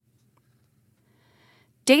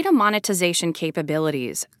Data monetization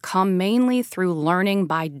capabilities come mainly through learning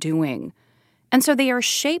by doing, and so they are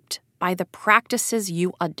shaped by the practices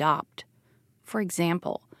you adopt. For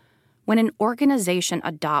example, when an organization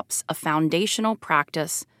adopts a foundational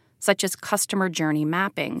practice, such as customer journey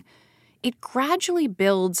mapping, it gradually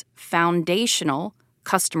builds foundational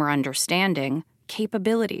customer understanding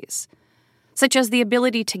capabilities, such as the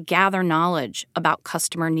ability to gather knowledge about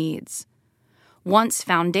customer needs. Once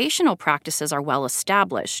foundational practices are well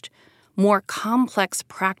established, more complex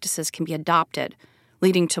practices can be adopted,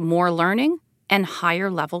 leading to more learning and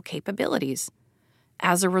higher-level capabilities.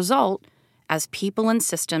 As a result, as people and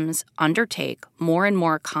systems undertake more and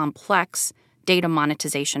more complex data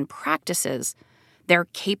monetization practices, their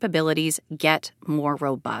capabilities get more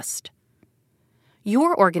robust.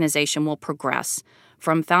 Your organization will progress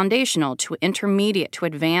from foundational to intermediate to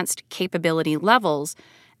advanced capability levels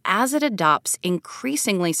as it adopts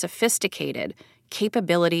increasingly sophisticated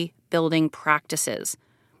capability-building practices.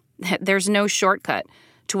 There's no shortcut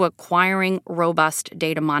to acquiring robust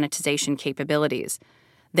data monetization capabilities.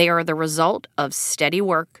 They are the result of steady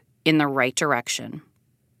work in the right direction.